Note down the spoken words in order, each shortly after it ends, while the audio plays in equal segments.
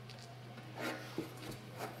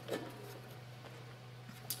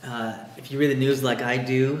If you read the news like I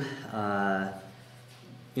do,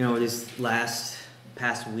 this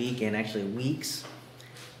past week and actually weeks,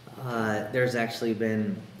 there's actually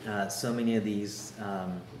been so many of these,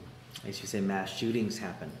 as you say, mass shootings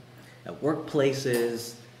happen at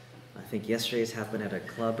workplaces. I think yesterday's happened at a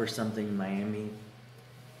club or something in Miami.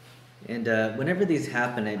 And whenever these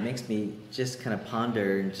happen, it makes me just kind of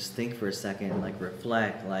ponder and just think for a second, like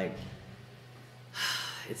reflect, like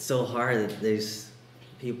it's so hard that there's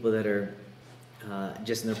people that are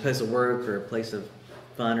just in their place of work or a place of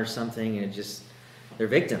fun or something, and they're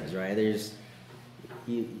victims, right? There's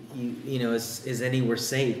is anywhere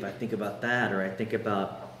safe? I think about that, or I think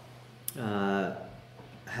about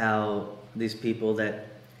how these people that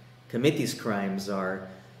commit these crimes are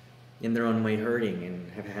in their own way hurting and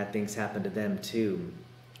have had things happen to them too.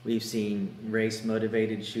 We've seen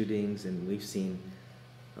race-motivated shootings, and we've seen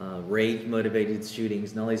rage-motivated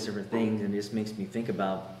shootings and all these different things, and it just makes me think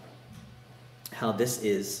about how this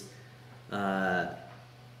is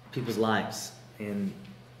people's lives. And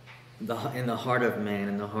in the heart of man,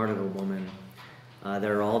 in the heart of a woman,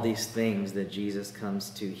 there are all these things that Jesus comes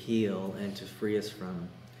to heal and to free us from.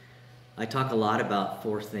 I talk a lot about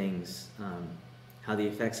four things: how the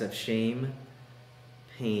effects of shame,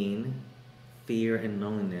 pain, fear, and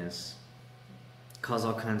loneliness cause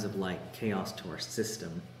all kinds of chaos to our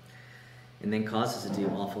system, and then cause us to do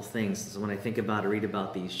awful things. So when I think about or read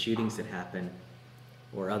about these shootings that happen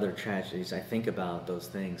or other tragedies, I think about those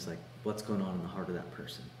things, like what's going on in the heart of that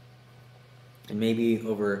person. And maybe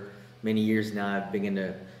over many years now, I've begun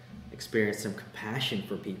to experience some compassion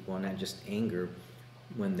for people and not just anger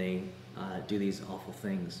when they do these awful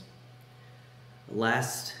things.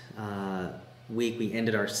 Last week, we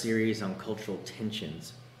ended our series on cultural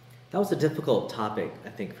tensions. That was a difficult topic, I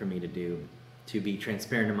think, for me to do, to be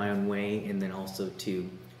transparent in my own way, and then also to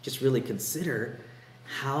just really consider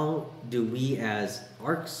how do we as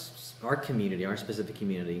our community, our specific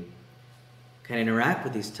community, can interact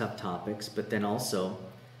with these tough topics, but then also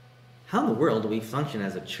how in the world do we function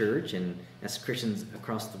as a church and as Christians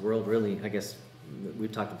across the world, really. I guess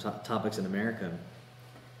we've talked about topics in America.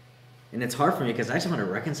 And it's hard for me because I just want to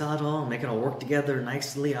reconcile it all, make it all work together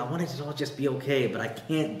nicely. I want it to all just be okay, but I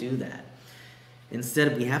can't do that.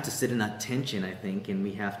 Instead, we have to sit in that tension, I think, and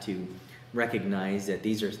we have to recognize that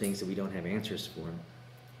these are things that we don't have answers for.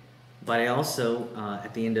 But I also,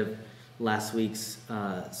 at the end of last week's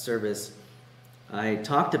service, I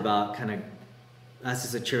talked about kind of us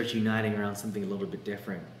as a church uniting around something a little bit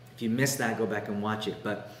different. If you missed that, go back and watch it.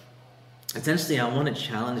 But essentially, I want to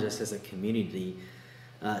challenge us as a community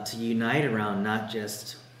to unite around not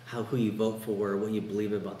just who you vote for or what you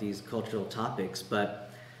believe about these cultural topics,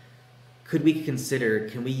 but can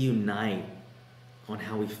we unite on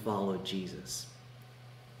how we follow Jesus?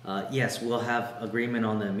 Yes, we'll have agreement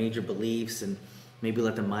on the major beliefs and maybe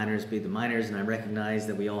let the minors be the minors, and I recognize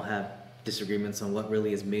that we all have disagreements on what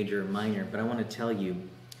really is major or minor, but I want to tell you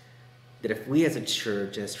that if we as a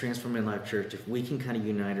church, as Transforming Life Church, if we can kind of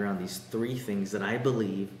unite around these three things that I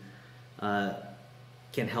believe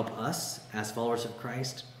can help us as followers of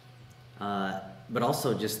Christ, but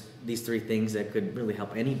also just these three things that could really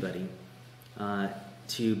help anybody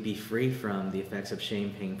to be free from the effects of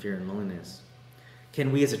shame, pain, fear, and loneliness.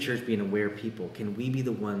 Can we as a church be an aware people? Can we be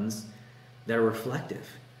the ones that are reflective?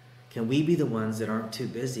 Can we be the ones that aren't too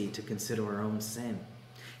busy to consider our own sin?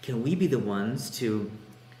 Can we be the ones to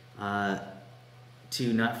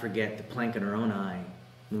not forget the plank in our own eye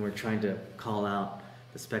when we're trying to call out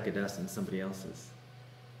the speck of dust in somebody else's?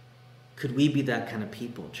 Could we be that kind of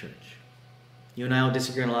people, church? You and I will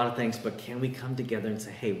disagree on a lot of things, but can we come together and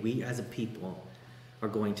say, hey, we as a people are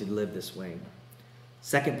going to live this way?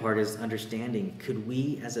 Second part is understanding. Could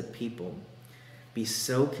we as a people be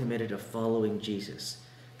so committed to following Jesus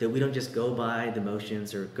that we don't just go by the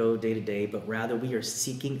motions or go day to day, but rather we are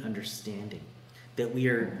seeking understanding, that we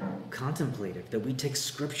are contemplative, that we take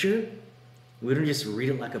Scripture, we don't just read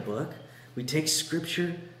it like a book, we take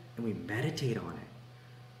Scripture and we meditate on it.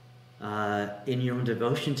 In your own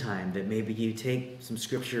devotion time, that maybe you take some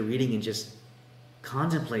Scripture reading and just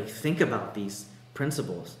contemplate, think about these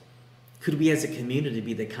principles. Could we as a community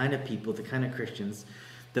be the kind of people, the kind of Christians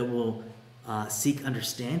that will seek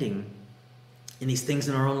understanding in these things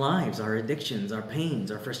in our own lives, our addictions, our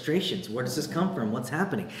pains, our frustrations? Where does this come from? What's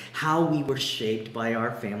happening? How we were shaped by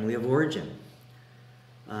our family of origin.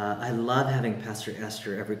 I love having Pastor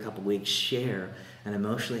Esther every couple weeks share an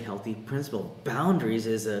emotionally healthy principle. Boundaries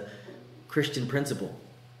is a Christian principle.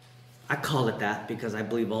 I call it that because I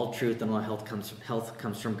believe all truth and all health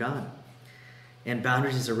comes from God. And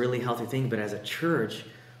boundaries is a really healthy thing, but as a church,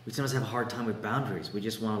 We sometimes have a hard time with boundaries. We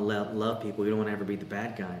just want to love people. We don't want to ever be the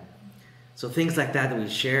bad guy. So things like that we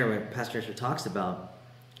share, what Pastor Esther talks about,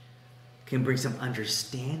 can bring some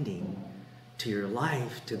understanding to your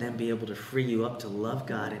life to then be able to free you up to love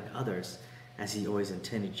God and others as He always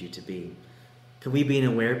intended you to be. Can we be an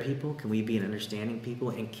aware people? Can we be an understanding people?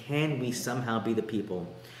 And can we somehow be the people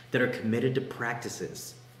that are committed to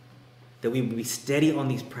practices, that we be steady on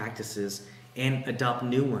these practices and adopt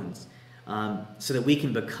new ones, so that we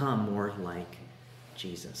can become more like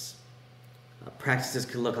Jesus? Practices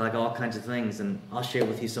could look like all kinds of things, and I'll share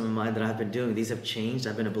with you some of mine that I've been doing. These have changed.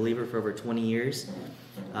 I've been a believer for over 20 years.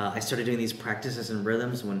 I started doing these practices and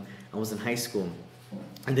rhythms when I was in high school,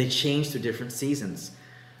 and they changed through different seasons.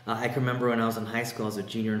 I can remember when I was in high school, I was a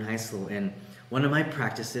junior in high school, and one of my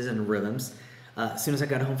practices and rhythms, as soon as I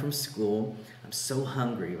got home from school, I'm so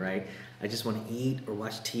hungry, right? I just want to eat or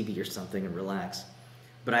watch TV or something and relax.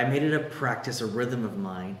 But I made it a practice, a rhythm of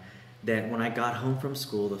mine, that when I got home from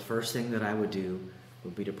school, the first thing that I would do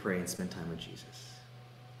would be to pray and spend time with Jesus.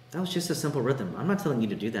 That was just a simple rhythm. I'm not telling you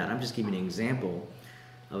to do that. I'm just giving you an example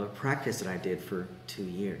of a practice that I did for 2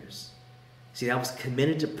 years. See, I was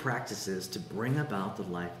committed to practices to bring about the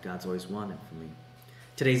life God's always wanted for me.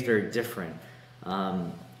 Today's very different.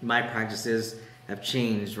 My practices have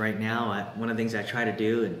changed right now. One of the things I try to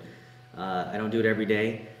do, and I don't do it every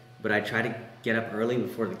day, but I try to get up early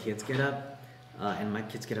before the kids get up. And my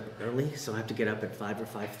kids get up early, so I have to get up at 5 or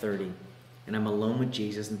 5:30, and I'm alone with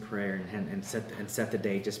Jesus in prayer and set the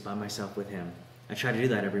day just by myself with Him. I try to do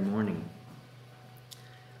that every morning.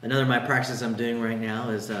 Another of my practices I'm doing right now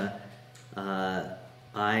is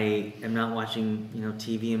I am not watching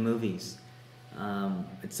TV and movies.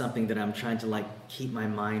 It's something that I'm trying to keep my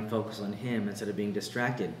mind focused on Him instead of being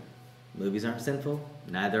distracted. Movies aren't sinful,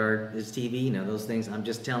 neither is TV. Those things. I'm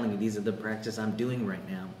just telling you, these are the practices I'm doing right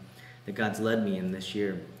now that God's led me in this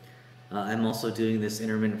year. I'm also doing this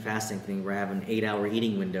intermittent fasting thing where I have an 8-hour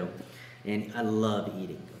eating window, and I love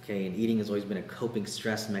eating, okay? And eating has always been a coping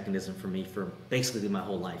stress mechanism for me for basically my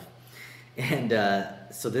whole life. And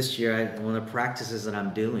so this year, one of the practices that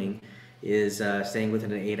I'm doing is staying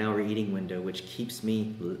within an 8-hour eating window, which keeps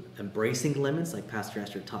me embracing limits like Pastor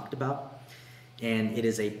Esther talked about. And it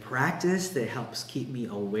is a practice that helps keep me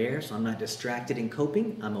aware, so I'm not distracted in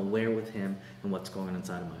coping. I'm aware with Him and what's going on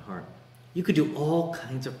inside of my heart. You could do all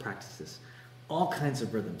kinds of practices, all kinds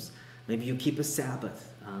of rhythms. Maybe you keep a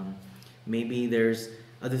Sabbath. Maybe there's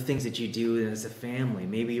other things that you do as a family.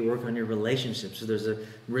 Maybe you work on your relationships, so there's a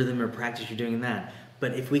rhythm or practice you're doing in that.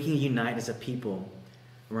 But if we can unite as a people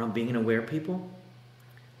around being an aware people,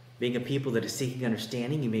 being a people that is seeking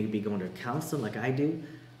understanding, you may be going to a counselor like I do.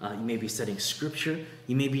 You may be studying scripture.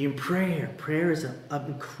 You may be in prayer. Prayer is an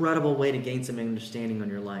incredible way to gain some understanding on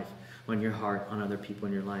your life, on your heart, on other people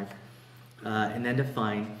in your life. And then to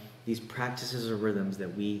find these practices or rhythms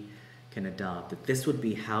that we can adopt. That this would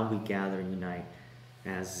be how we gather and unite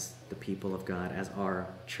as the people of God, as our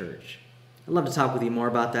church. I'd love to talk with you more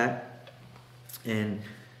about that. And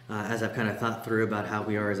as I've kind of thought through about how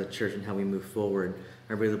we are as a church and how we move forward,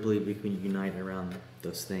 I really believe we can unite around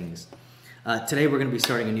those things. Today we're going to be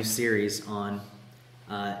starting a new series on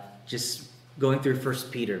just going through 1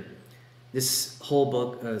 Peter. This whole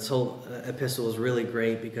book, this whole epistle is really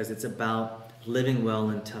great because it's about living well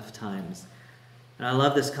in tough times. And I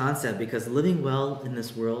love this concept because living well in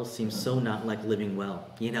this world seems so not like living well,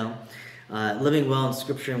 Living well in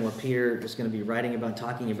Scripture and what Peter is going to be writing about,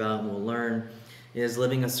 talking about, and we'll learn, is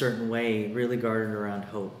living a certain way, really guarded around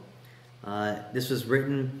hope. This was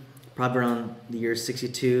written probably around the year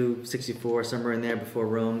 62, 64, somewhere in there before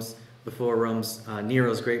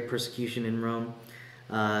Nero's great persecution in Rome.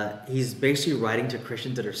 He's basically writing to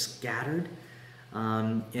Christians that are scattered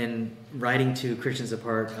and writing to Christians a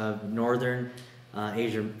part of northern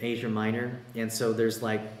Asia Minor. And so there's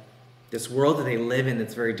this world that they live in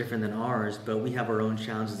that's very different than ours, but we have our own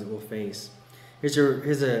challenges that we'll face. Here's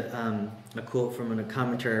a quote from a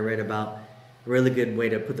commentary I read about a really good way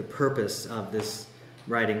to put the purpose of this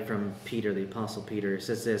writing from Peter, the Apostle Peter. It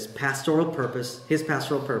says this: his pastoral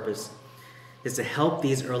purpose is to help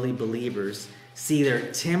these early believers see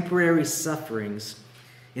their temporary sufferings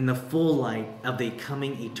in the full light of the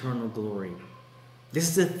coming eternal glory. This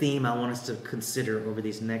is a theme I want us to consider over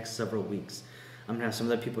these next several weeks. I'm going to have some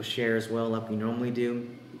other people share as well, like we normally do,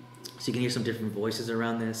 so you can hear some different voices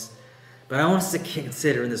around this. But I want us to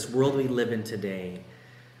consider in this world we live in today,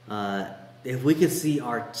 if we could see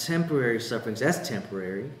our temporary sufferings as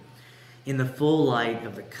temporary in the full light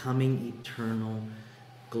of the coming eternal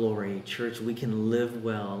glory. Church, we can live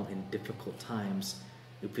well in difficult times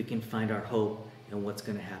if we can find our hope in what's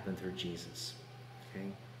going to happen through Jesus. Okay?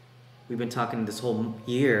 We've been talking this whole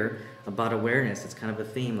year about awareness. It's kind of a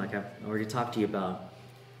theme, like I've already talked to you about.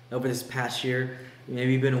 Over this past year,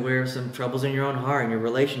 maybe you've been aware of some troubles in your own heart, in your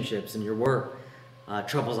relationships, in your work,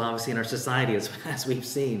 troubles obviously in our society as we've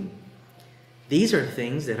seen. These are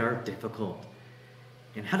things that are difficult.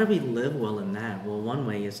 And how do we live well in that? Well, one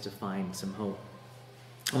way is to find some hope.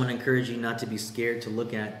 I want to encourage you not to be scared to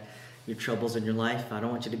look at your troubles in your life. I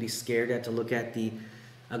don't want you to be scared to look at the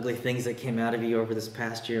ugly things that came out of you over this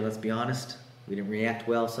past year. Let's be honest. We didn't react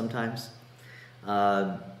well sometimes.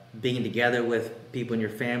 Being together with people in your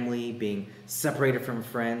family, being separated from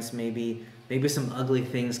friends, maybe some ugly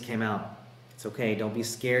things came out. It's okay. Don't be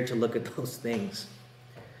scared to look at those things.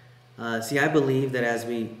 See, I believe that as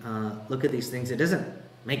we look at these things, it doesn't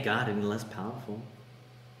make God any less powerful.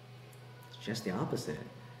 It's just the opposite.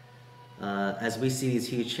 As we see these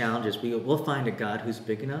huge challenges, we'll find a God who's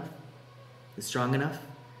big enough, who's strong enough,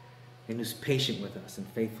 and who's patient with us and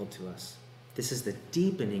faithful to us. This is the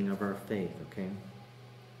deepening of our faith, okay?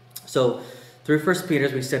 So, through 1 Peter,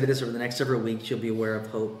 as we study this over the next several weeks, you'll be aware of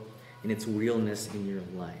hope and its realness in your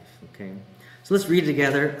life, okay? So let's read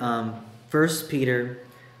together 1 Peter,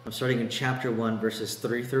 I'm starting in chapter 1, verses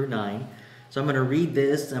 3 through 9. So I'm going to read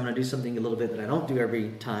this. I'm going to do something a little bit that I don't do every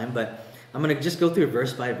time, but I'm going to just go through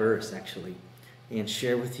verse by verse, actually, and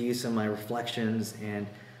share with you some of my reflections and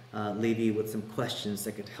leave you with some questions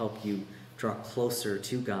that could help you draw closer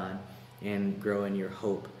to God and grow in your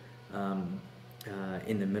hope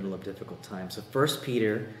in the middle of difficult times. So 1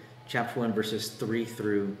 Peter chapter 1, verses 3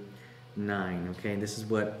 through 9. Okay, this is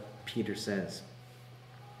what Peter says.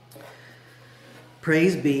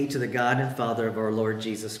 Praise be to the God and Father of our Lord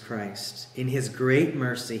Jesus Christ. In his great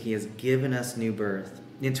mercy, he has given us new birth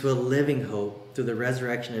into a living hope through the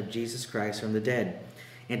resurrection of Jesus Christ from the dead,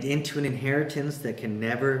 and into an inheritance that can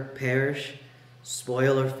never perish,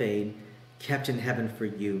 spoil, or fade, kept in heaven for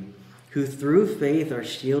you, who through faith are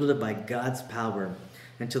shielded by God's power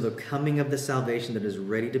until the coming of the salvation that is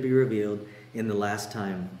ready to be revealed in the last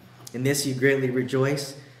time. In this you greatly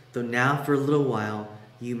rejoice, though now for a little while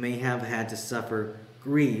you may have had to suffer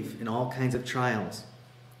grief in all kinds of trials.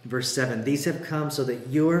 Verse 7, these have come so that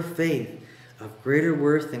your faith, of greater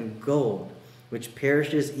worth than gold, which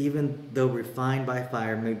perishes even though refined by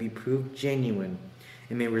fire, may be proved genuine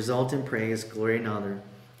and may result in praise, glory, and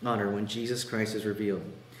honor when Jesus Christ is revealed.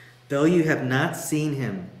 Though you have not seen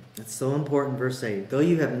him, that's so important, verse 8, though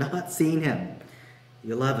you have not seen him,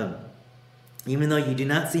 you love him. Even though you do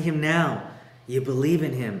not see him now, you believe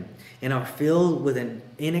in him and are filled with an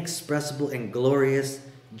inexpressible and glorious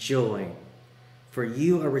joy. For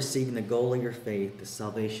you are receiving the goal of your faith, the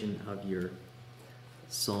salvation of your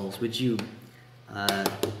souls. Would you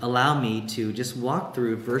allow me to just walk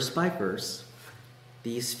through verse by verse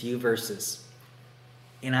these few verses?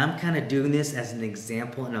 And I'm kind of doing this as an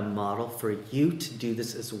example and a model for you to do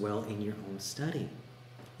this as well in your own study.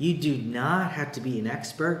 You do not have to be an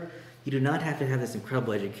expert. You do not have to have this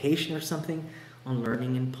incredible education or something on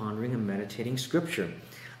learning and pondering and meditating Scripture.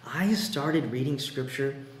 I started reading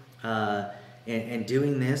Scripture and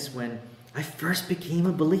doing this when I first became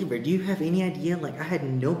a believer. Do you have any idea? Like, I had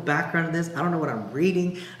no background in this. I don't know what I'm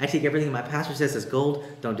reading. I take everything my pastor says as gold.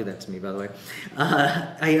 Don't do that to me, by the way.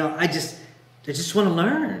 I just want to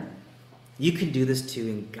learn. You can do this too,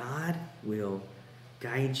 and God will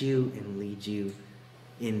guide you and lead you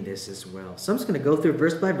in this as well. So I'm just going to go through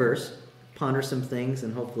verse by verse, ponder some things,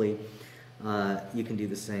 and hopefully you can do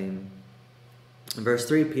the same. In verse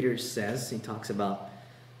 3, Peter says, he talks about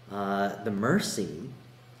the mercy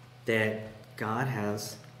that God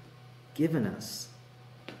has given us.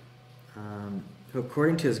 Who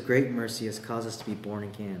according to his great mercy has caused us to be born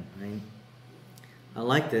again, right? I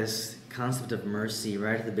like this concept of mercy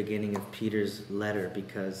right at the beginning of Peter's letter,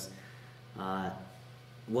 because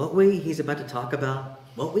what he's about to talk about,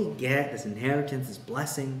 what we get, this inheritance, this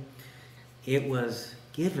blessing, it was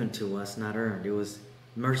given to us, not earned. It was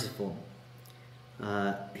merciful.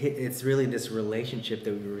 It's really this relationship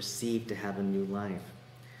that we receive to have a new life.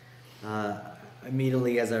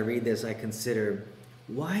 Immediately as I read this, I consider,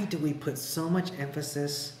 why do we put so much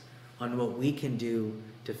emphasis on what we can do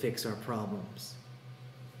to fix our problems?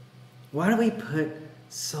 Why do we put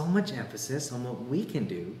so much emphasis on what we can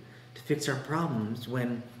do to fix our problems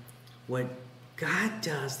when what God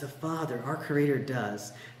does, the Father, our Creator,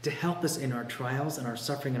 does to help us in our trials and our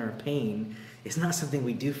suffering and our pain is not something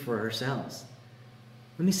we do for ourselves?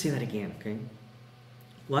 Let me say that again, okay?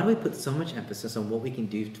 Why do we put so much emphasis on what we can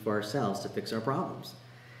do for ourselves to fix our problems?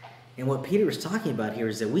 And what Peter is talking about here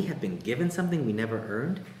is that we have been given something we never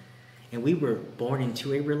earned, and we were born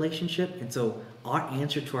into a relationship, and so our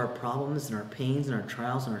answer to our problems and our pains and our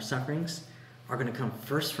trials and our sufferings are going to come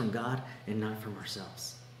first from God and not from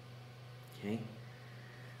ourselves. Okay?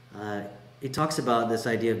 It talks about this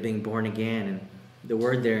idea of being born again, and the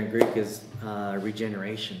word there in Greek is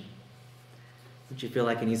regeneration. Don't you feel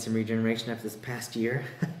like you need some regeneration after this past year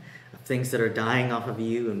of things that are dying off of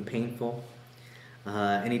you and painful?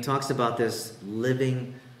 And he talks about this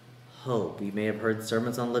living hope. You may have heard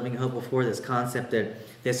sermons on living hope before, this concept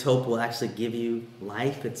that this hope will actually give you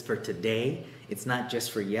life. It's for today. It's not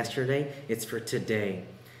just for yesterday. It's for today.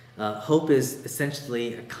 Hope is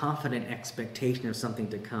essentially a confident expectation of something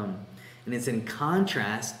to come. And it's in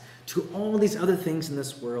contrast to all these other things in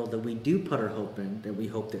this world that we do put our hope in, that we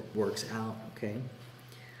hope that works out, okay?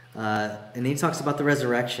 And then he talks about the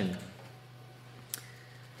resurrection.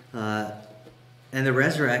 And the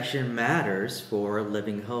resurrection matters for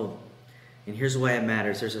living hope. And here's why it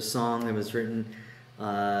matters. There's a song that was written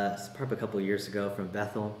probably a couple of years ago from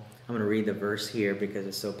Bethel. I'm going to read the verse here because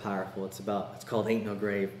it's so powerful. It's called Ain't No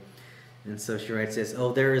Grave. And so she writes this: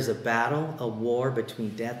 "Oh, there is a battle, a war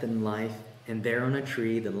between death and life, and there on a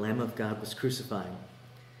tree the Lamb of God was crucified.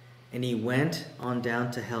 And he went on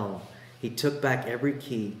down to hell. He took back every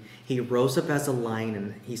key. He rose up as a lion,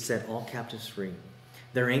 and he set all captives free.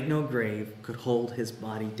 There ain't no grave could hold his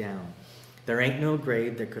body down. There ain't no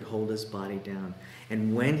grave that could hold his body down.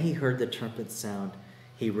 And when he heard the trumpet sound,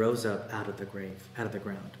 he rose up out of the grave, out of the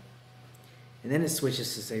ground." And then it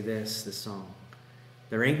switches to say this song: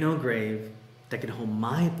 "There ain't no grave that can hold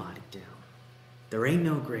my body down. There ain't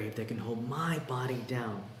no grave that can hold my body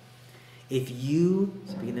down. If you,"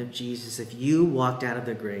 speaking of Jesus, "if you walked out of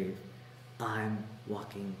the grave, I'm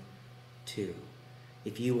walking too.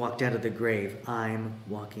 If you walked out of the grave, I'm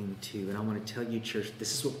walking too." And I want to tell you, church,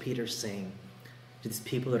 this is what Peter's saying to these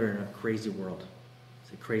people that are in a crazy world.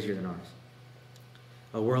 It's crazier than ours.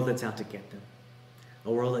 A world that's out to get them.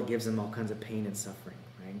 A world that gives them all kinds of pain and suffering,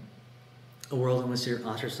 right? A world in which they're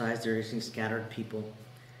ostracized, they're actually scattered people.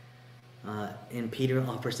 And Peter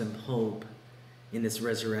offers them hope in this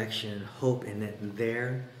resurrection, hope in that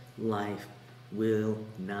their life will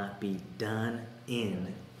not be done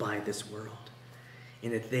in by this world,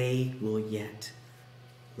 and that they will yet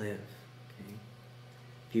live. Okay?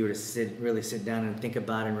 If you were to really sit down and think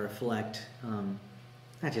about and reflect,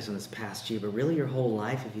 not just on this past year, but really your whole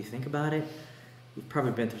life, if you think about it, you've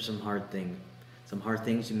probably been through some hard things. Some hard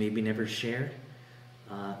things you maybe never shared.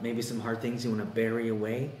 Maybe some hard things you want to bury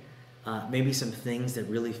away. Maybe some things that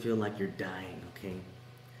really feel like you're dying, okay?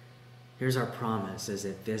 Here's our promise, is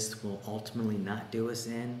that this will ultimately not do us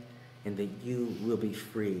in, and that you will be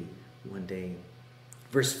free one day.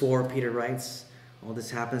 Verse 4, Peter writes, "All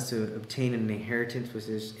this happens to obtain an inheritance which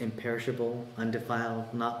is imperishable,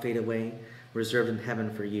 undefiled, not fade away, reserved in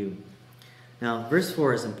heaven for you." Now, verse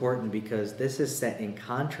 4 is important because this is set in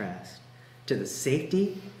contrast to the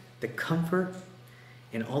safety, the comfort,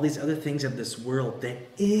 and all these other things of this world that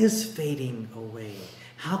is fading away.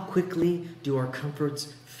 How quickly do our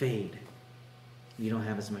comforts fade? You don't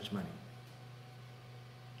have as much money,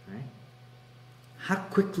 right? How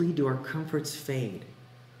quickly do our comforts fade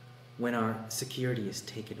when our security is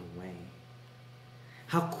taken away?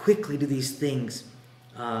 How quickly do these things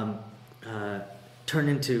turn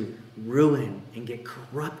into ruin and get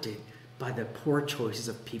corrupted by the poor choices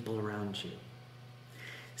of people around you?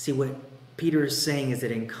 See, what Peter is saying is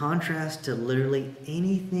that in contrast to literally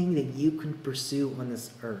anything that you can pursue on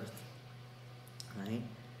this earth, right?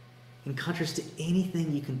 In contrast to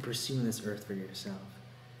anything you can pursue on this earth for yourself,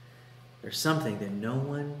 there's something that no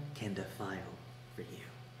one can defile for you.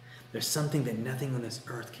 There's something that nothing on this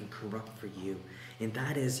earth can corrupt for you, and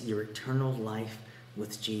that is your eternal life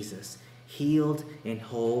with Jesus, healed and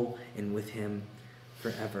whole and with him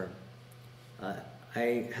forever.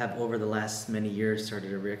 I have over the last many years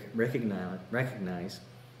started to recognize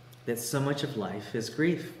that so much of life is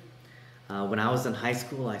grief. When I was in high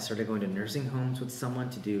school, I started going to nursing homes with someone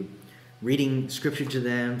to do reading scripture to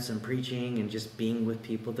them, some preaching, and just being with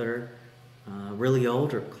people that are really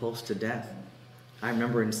old or close to death. I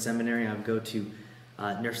remember in seminary, I would go to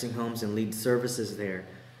nursing homes and lead services there.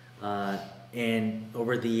 And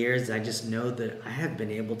over the years, I just know that I have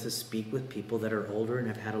been able to speak with people that are older and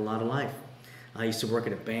have had a lot of life. I used to work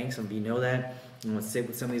at a bank, some of you know that, and would sit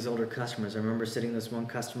with some of these older customers. I remember sitting with this one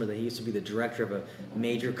customer that he used to be the director of a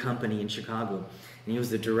major company in Chicago, and he was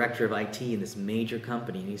the director of IT in this major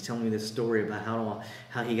company, and he's telling me this story about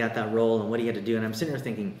how he got that role and what he had to do, and I'm sitting there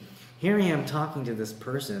thinking, here I am talking to this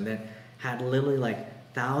person that had literally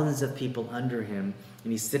like thousands of people under him,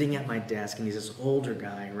 and he's sitting at my desk, and he's this older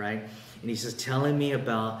guy, right? And he's just telling me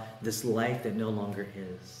about this life that no longer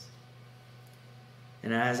is.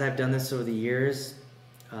 And as I've done this over the years,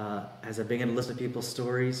 as I've begun to listen to people's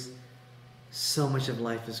stories, So much of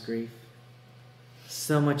life is grief.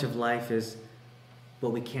 So much of life is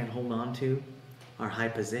what we can't hold on to. Our high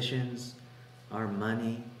positions, our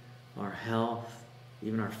money, our health,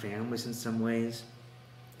 even our families in some ways.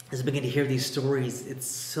 As we begin to hear these stories, it's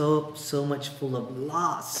so much full of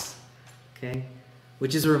loss. Okay?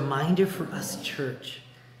 Which is a reminder for us, church,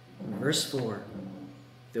 in verse 4,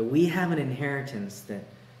 that we have an inheritance that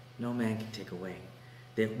no man can take away.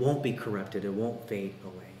 That won't be corrupted. It won't fade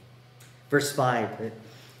away. Verse 5,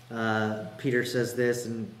 Peter says this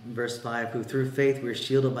in verse 5, who through faith we are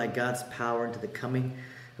shielded by God's power into the coming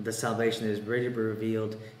of the salvation that is ready to be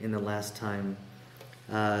revealed in the last time.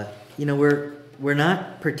 We're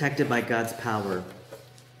not protected by God's power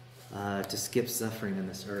to skip suffering on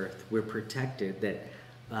this earth. We're protected that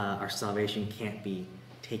our salvation can't be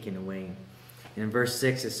taken away. And in verse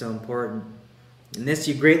 6 is so important. In this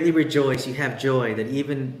you greatly rejoice, you have joy, that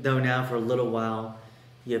even though now for a little while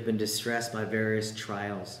you have been distressed by various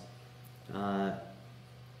trials. The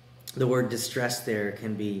word distress there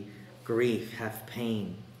can be grief, have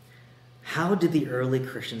pain. How did the early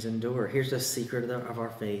Christians endure? Here's the secret of our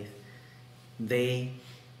faith. They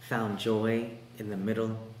found joy in the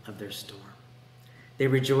middle of their storm. They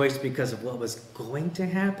rejoiced because of what was going to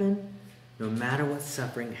happen, no matter what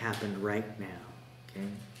suffering happened right now. Okay?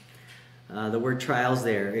 The word trials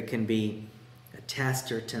there, it can be a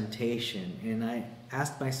test or temptation. And I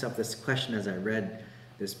asked myself this question as I read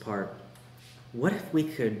this part. What if we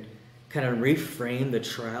could kind of reframe the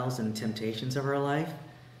trials and temptations of our life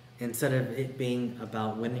instead of it being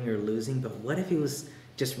about winning or losing? But what if it was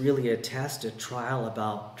just really a test, a trial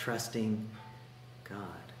about trusting God?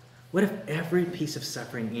 What if every piece of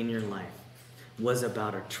suffering in your life was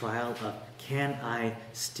about a trial of, can I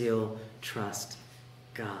still trust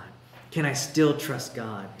God? Can I still trust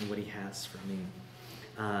God in what he has for me?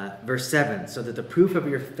 Verse 7, so that the proof of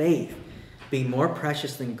your faith, being more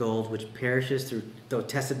precious than gold, which perishes through, though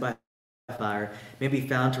tested by fire, may be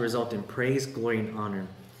found to result in praise, glory, and honor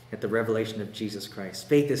at the revelation of Jesus Christ.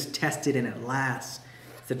 Faith is tested and it lasts.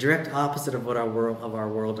 It's the direct opposite of what our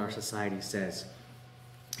world, our society says.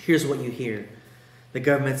 Here's what you hear. The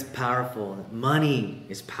government's powerful. Money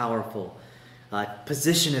is powerful.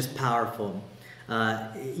 Position is powerful.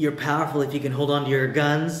 You're powerful if you can hold on to your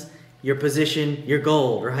guns, your position, your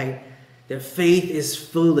gold, right? That faith is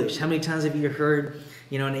foolish. How many times have you heard,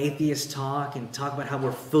 an atheist talk about how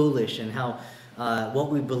we're foolish and how what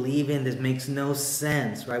we believe in, this makes no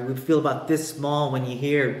sense, right? We feel about this small when you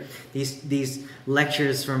hear these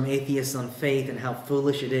lectures from atheists on faith and how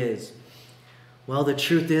foolish it is. Well, the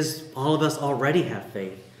truth is, all of us already have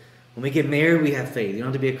faith. When we get married, we have faith. You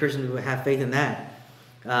don't have to be a Christian to have faith in that.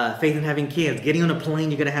 Faith in having kids. Getting on a plane,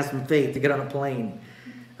 you're going to have some faith to get on a plane.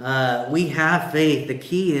 We have faith. The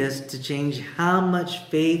key is to change how much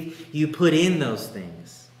faith you put in those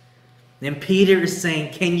things. And Peter is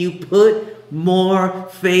saying, can you put more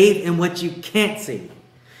faith in what you can't see?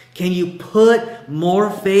 Can you put more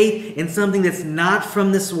faith in something that's not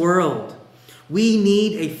from this world? We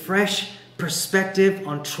need a fresh perspective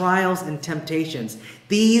on trials and temptations.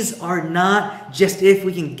 These are not just if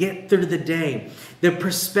we can get through the day. The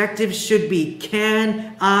perspective should be,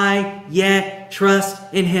 can I yet trust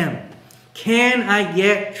in him? Can I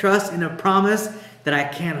yet trust in a promise that I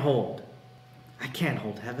can't hold? I can't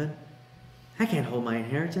hold heaven. I can't hold my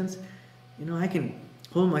inheritance. I can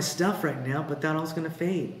hold my stuff right now, but that all's going to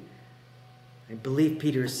fade. I believe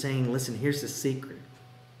Peter is saying, listen, here's the secret.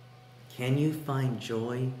 Can you find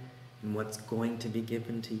joy in what's going to be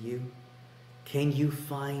given to you? Can you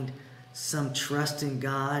find some trust in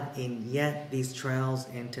God in yet these trials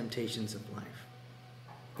and temptations of life?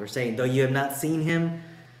 We're saying, though you have not seen him,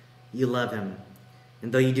 you love him.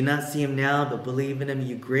 And though you do not see him now, but believe in him,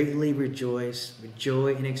 you greatly rejoice with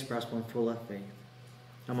joy inexpressible and full of faith.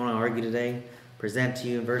 I'm going to argue today, present to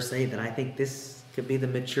you in verse 8, that I think this could be the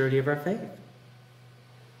maturity of our faith.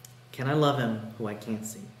 Can I love him who I can't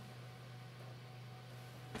see?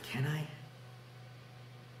 Can I?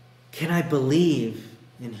 Can I believe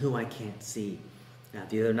in who I can't see?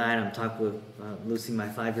 The other night I'm talking with Lucy, my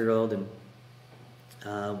 5-year-old, and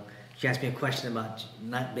she asked me a question about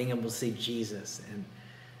not being able to see Jesus and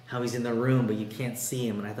how he's in the room but you can't see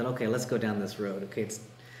him. And I thought, okay, let's go down this road. Okay,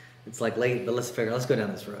 it's like late, but let's go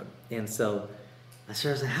down this road. And so I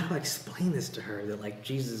started saying, how do I explain this to her, that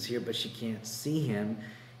Jesus is here but she can't see him?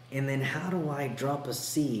 And then how do I drop a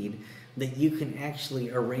seed that you can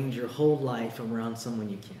actually arrange your whole life around someone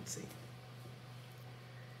you can't see?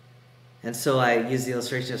 And so I use the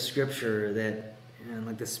illustration of Scripture that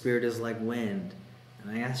like the Spirit is like wind.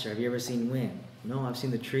 And I asked her, have you ever seen wind? No, I've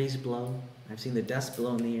seen the trees blow. I've seen the dust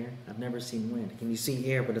blow in the air. I've never seen wind. Can you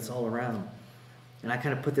see air, but it's all around? And I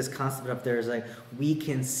kind of put this concept up there as like, we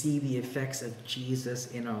can see the effects of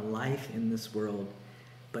Jesus in our life in this world,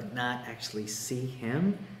 but not actually see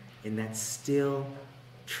him. And that's still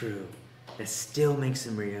true. That still makes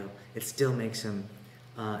him real. It still makes him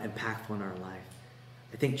impactful in our life.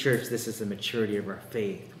 I think, church, this is the maturity of our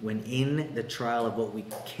faith. When in the trial of what we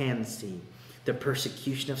can see, the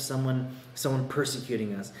persecution of someone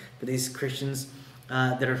persecuting us, for these Christians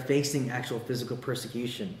that are facing actual physical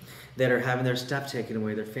persecution, that are having their stuff taken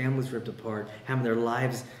away, their families ripped apart, having their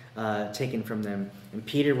lives taken from them, and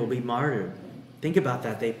Peter will be martyred. Think about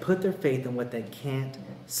that. They put their faith in what they can't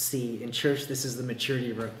see. In church, this is the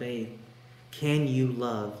maturity of our faith. Can you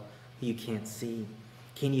love who you can't see?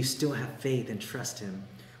 Can you still have faith and trust him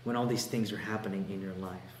when all these things are happening in your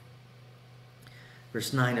life?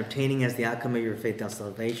 Verse 9, obtaining as the outcome of your faith the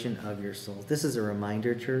salvation of your souls. This is a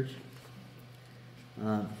reminder, church.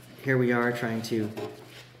 Here we are trying to,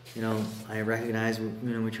 I recognize,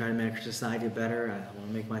 we try to make our society better. I want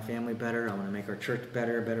to make my family better. I want to make our church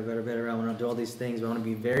better. I want to do all these things. But I want to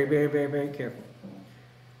be very, very, very, very careful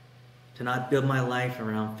to not build my life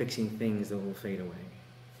around fixing things that will fade away.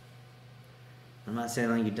 I'm not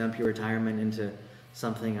saying you dump your retirement into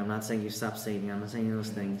something. I'm not saying you stop saving. I'm not saying those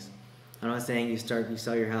things. I'm not saying you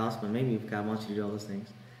sell your house, but maybe God wants you to do all those things.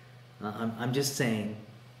 I'm just saying,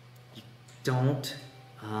 don't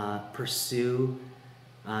pursue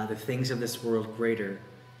the things of this world greater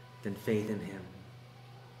than faith in him.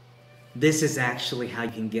 This is actually how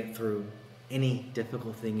you can get through any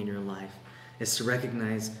difficult thing in your life, is to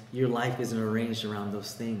recognize your life isn't arranged around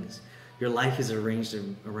those things. Your life is arranged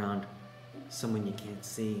around someone you can't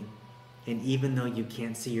see. And even though you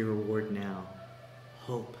can't see your reward now,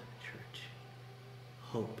 hope, church.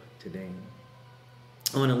 Hope today.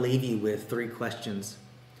 I want to leave you with 3 questions.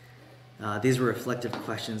 These were reflective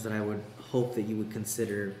questions that I would hope that you would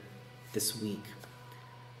consider this week.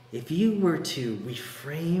 If you were to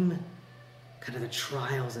reframe kind of the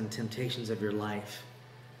trials and temptations of your life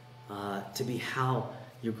to be how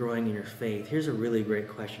you're growing in your faith, here's a really great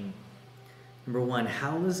question. Number 1,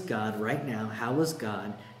 how is God right now, how is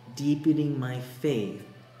God deepening my faith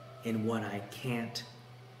in what I can't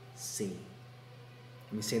see?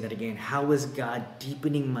 Let me say that again. How is God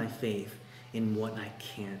deepening my faith in what I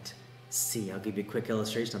can't see? I'll give you a quick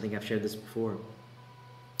illustration. I think I've shared this before.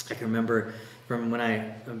 I can remember from when I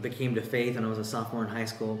became to faith and I was a sophomore in high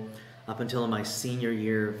school up until my senior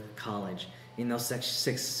year of college. In those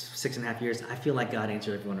six and a half years, I feel like God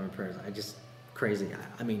answered every one of my prayers. Crazy.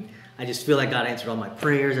 I just feel like God answered all my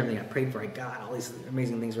prayers. Everything I prayed for, I got. All these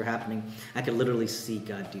amazing things were happening. I could literally see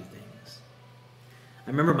God do things. I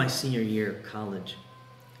remember my senior year of college.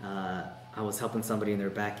 I was helping somebody in their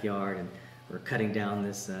backyard, and we're cutting down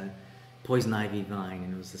this poison ivy vine,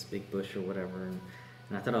 and it was this big bush or whatever. And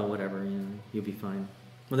I thought, oh, whatever, you'll be fine.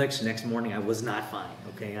 Well, actually, next morning I was not fine.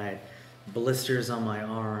 Okay, I had blisters on my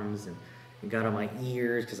arms, and it got on my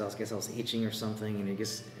ears because I guess I was itching or something, and it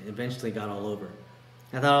just eventually got all over.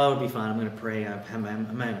 I thought, oh, it'll be fine. I'm going to pray. I'm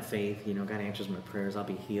having faith. God answers my prayers. I'll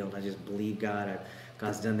be healed. I just believe God.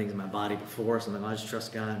 God's done things in my body before, so I just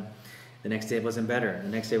trust God. The next day it wasn't better. The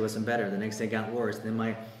next day wasn't better. The next day got worse. Then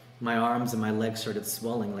my arms and my legs started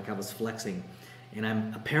swelling like I was flexing. And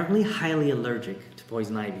I'm apparently highly allergic to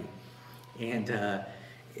poison ivy. And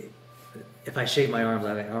if I shave my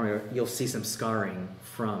arms, you'll see some scarring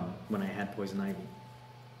from when I had poison ivy.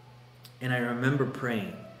 And I remember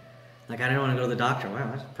praying. I didn't want to go to the doctor.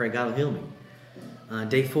 Wow, I just pray God will heal me.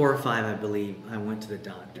 Day 4 or 5, I believe, I went to the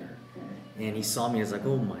doctor. And he saw me, he was like,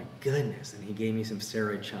 oh my goodness. And he gave me some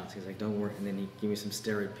steroid shots. He's like, don't worry. And then he gave me some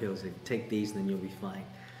steroid pills. He said, take these and then you'll be fine.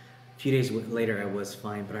 A few days later, I was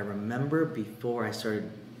fine. But I remember before I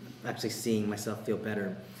started actually seeing myself feel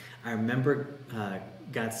better, I remember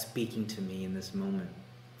God speaking to me in this moment.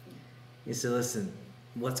 He said, listen,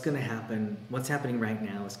 what's going to happen, what's happening right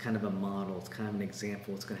now is kind of a model, it's kind of an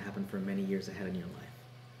example, what's going to happen for many years ahead in your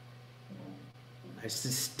life. I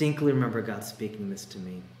distinctly remember God speaking this to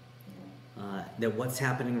me, that what's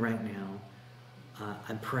happening right now,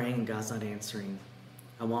 I'm praying and God's not answering.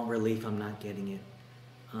 I want relief, I'm not getting it.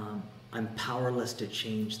 I'm powerless to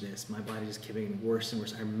change this. My body just kept getting worse and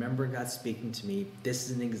worse. I remember God speaking to me, this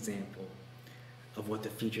is an example of what the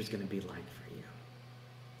future is going to be like for you.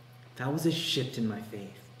 That was a shift in my faith.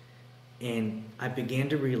 And I began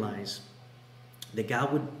to realize that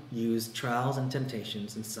God would use trials and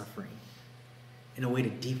temptations and suffering in a way to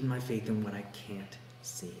deepen my faith in what I can't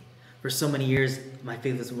see. For so many years, my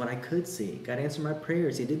faith was in what I could see. God answered my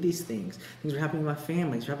prayers. He did these things. Things were happening in my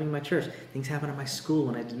family. Things were happening in my church. Things happened at my school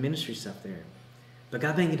when I did ministry stuff there. But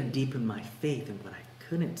God began to deepen my faith in what I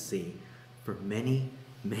couldn't see for many,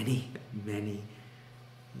 many, many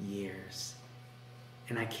years.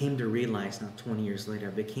 And I came to realize, not 20 years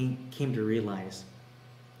later, I came to realize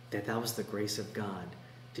that was the grace of God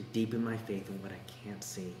to deepen my faith in what I can't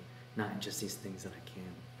see, not in just these things that I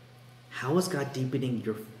can. How is God deepening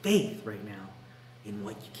your faith right now in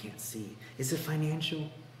what you can't see? Is it financial?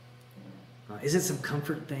 Is it some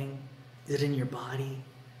comfort thing? Is it in your body?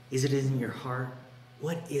 Is it in your heart?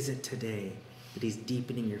 What is it today that he's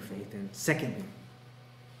deepening your faith in? Secondly,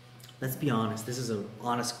 let's be honest. This is an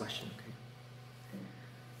honest question. Okay?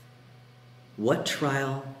 What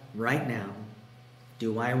trial right now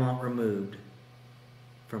do I want removed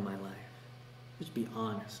from my life? Just be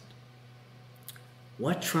honest.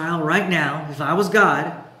 What trial right now, if I was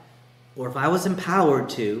God, or if I was empowered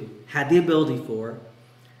to, had the ability for,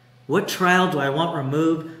 what trial do I want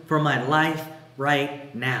removed from my life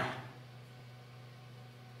right now?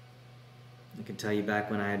 I can tell you back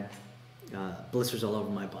when I had blisters all over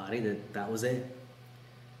my body that was it.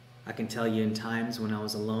 I can tell you in times when I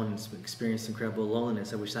was alone and experienced incredible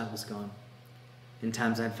loneliness, I wish that was gone. In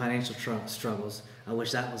times I had financial struggles, I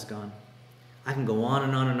wish that was gone. I can go on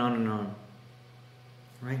and on and on and on.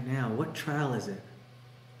 Right now, what trial is it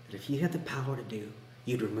that if you had the power to do,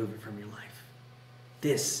 you'd remove it from your life?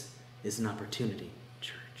 This is an opportunity,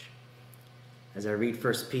 church. As I read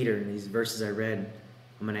 1 Peter and these verses I read,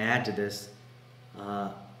 I'm going to add to this.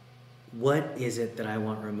 What is it that I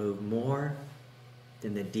want removed more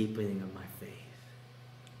than the deepening of my faith?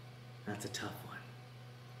 That's a tough one.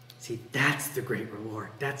 See, that's the great reward.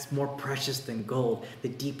 That's more precious than gold. The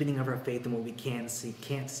deepening of our faith in what we can't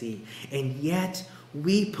see. And yet,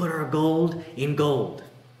 we put our gold in gold.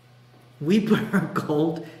 We put our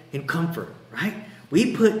gold in comfort, right?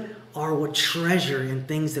 We put our treasure in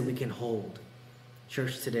things that we can hold.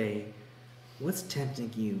 Church, today, what's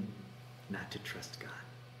tempting you not to trust God?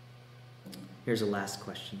 Here's a last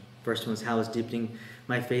question. First one was, how is God deepening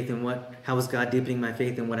my faith in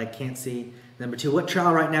what I can't see? Number 2, what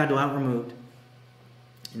trial right now do I want removed?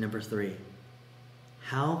 And number 3,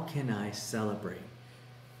 how can I celebrate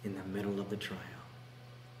in the middle of the trial?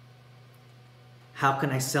 How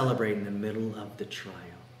can I celebrate in the middle of the trial?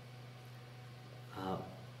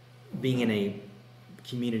 Being in a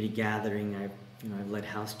community gathering, I've led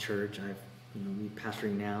house church. We're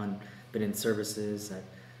pastoring now and been in services. I've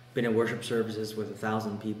been in worship services with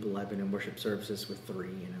 1,000 people. I've been in worship services with 3.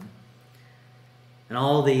 And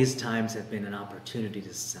all these times have been an opportunity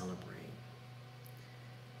to celebrate.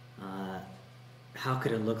 How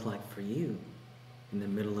could it look like for you in the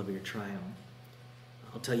middle of your trial?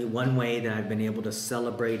 I'll tell you one way that I've been able to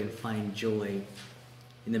celebrate and find joy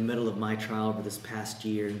in the middle of my trial over this past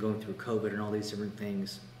year and going through COVID and all these different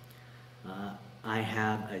things. I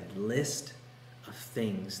have a list of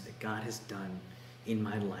things that God has done in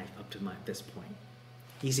my life up to this point.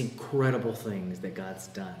 These incredible things that God's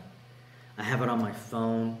done. I have it on my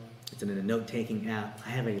phone. It's in a note-taking app. I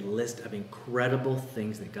have a list of incredible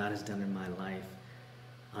things that God has done in my life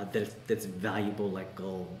that's valuable like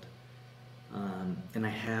gold. And I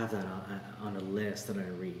have that on a list that I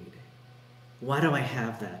read. Why do I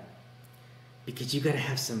have that? Because you got to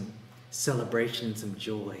have some celebration, some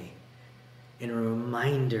joy, and a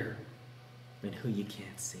reminder of who you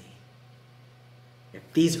can't see. If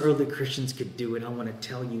these early Christians could do it, I want to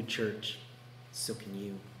tell you, church, so can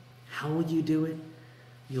you. How will you do it?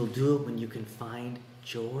 You'll do it when you can find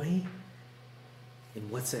joy in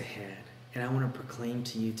what's ahead. And I want to proclaim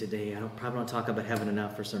to you today, probably don't talk about heaven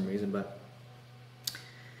enough for some reason, but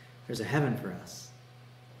there's a heaven for us.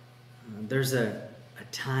 There's a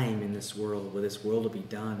time in this world where this world will be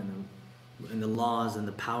done and the laws and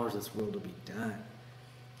the powers of this world will be done.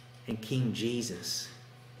 And King Jesus,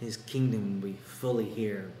 his kingdom will be fully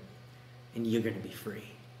here and you're going to be free.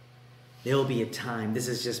 There will be a time, this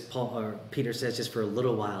is just Peter says, just for a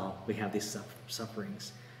little while we have these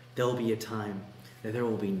sufferings. There will be a time that there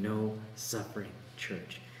will be no suffering,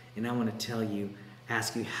 church. And I want to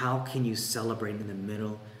ask you, how can you celebrate in the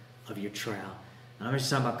middle of your trial? And I'm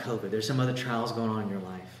just talking about COVID. There's some other trials going on in your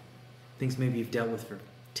life. Things maybe you've dealt with for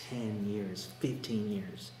 10 years, 15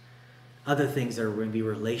 years. Other things that are going to be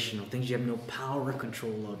relational, things you have no power or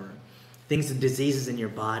control over. Things and diseases in your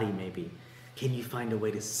body maybe. Can you find a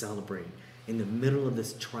way to celebrate in the middle of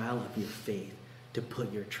this trial of your faith to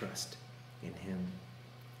put your trust in him?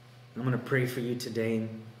 I'm going to pray for you today.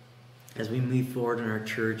 As we move forward in our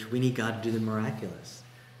church, we need God to do the miraculous.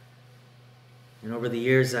 And over the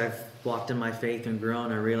years, I've walked in my faith and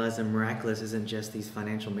grown. I realized the miraculous isn't just these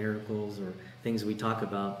financial miracles or things we talk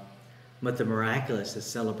about, but the miraculous is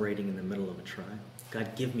celebrating in the middle of a trial.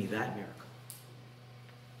 God, give me that miracle.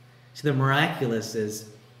 So the miraculous is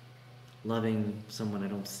loving someone I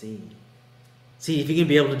don't see. See, if you can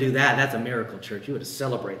be able to do that, that's a miracle, church. You would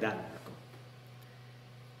celebrate that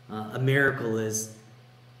miracle. A miracle is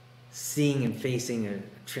seeing and facing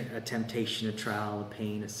a temptation, a trial, a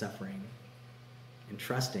pain, a suffering, and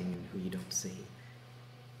trusting in who you don't see.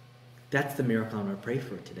 That's the miracle I'm going to pray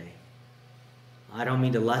for today. I don't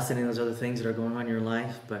mean to lessen any of those other things that are going on in your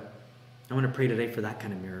life, but I want to pray today for that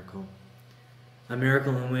kind of miracle. A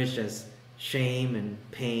miracle in which, as shame and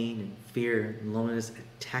pain and fear and loneliness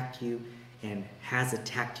attacked you and has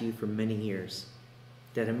attacked you for many years,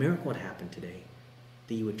 that a miracle would happen today,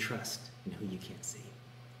 that you would trust in who you can't see.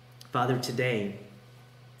 Father, today,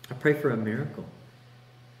 I pray for a miracle.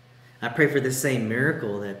 I pray for the same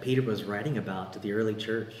miracle that Peter was writing about to the early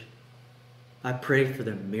church. I pray for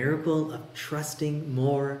the miracle of trusting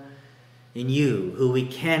more in you, who we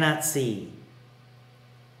cannot see,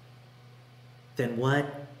 than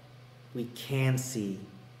what we can see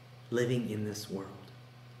living in this world.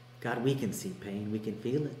 God, we can see pain. We can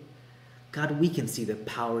feel it. God, we can see the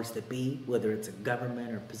powers that be, whether it's a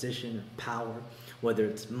government or position or power, whether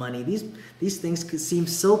it's money. These things could seem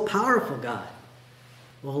so powerful, God.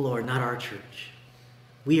 Oh, Lord, not our church.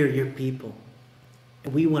 We are your people.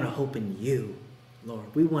 And we want to hope in you, Lord.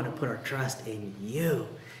 We want to put our trust in you.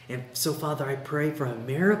 And so, Father, I pray for a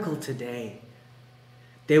miracle today,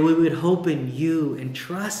 that we would hope in you and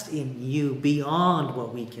trust in you beyond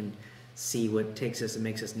what we can see, what takes us and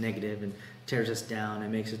makes us negative and tears us down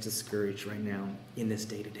and makes us discouraged right now in this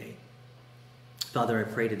day-to-day. Father,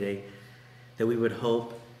 I pray today that we would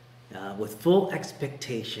hope with full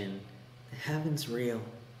expectation that heaven's real.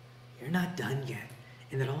 You're not done yet.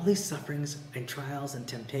 And that all these sufferings and trials and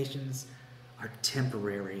temptations are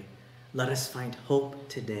temporary. Let us find hope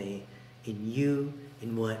today in you,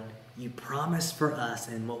 in what you promise for us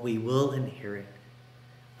and what we will inherit.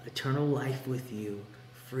 Eternal life with you,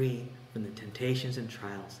 free from the temptations and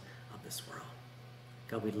trials of this world.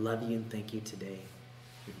 God, we love you and thank you today.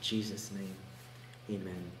 In Jesus' name,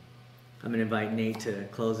 amen. I'm going to invite Nate to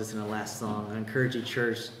close us in a last song. I encourage you,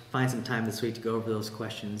 church, find some time this week to go over those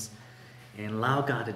questions and allow God to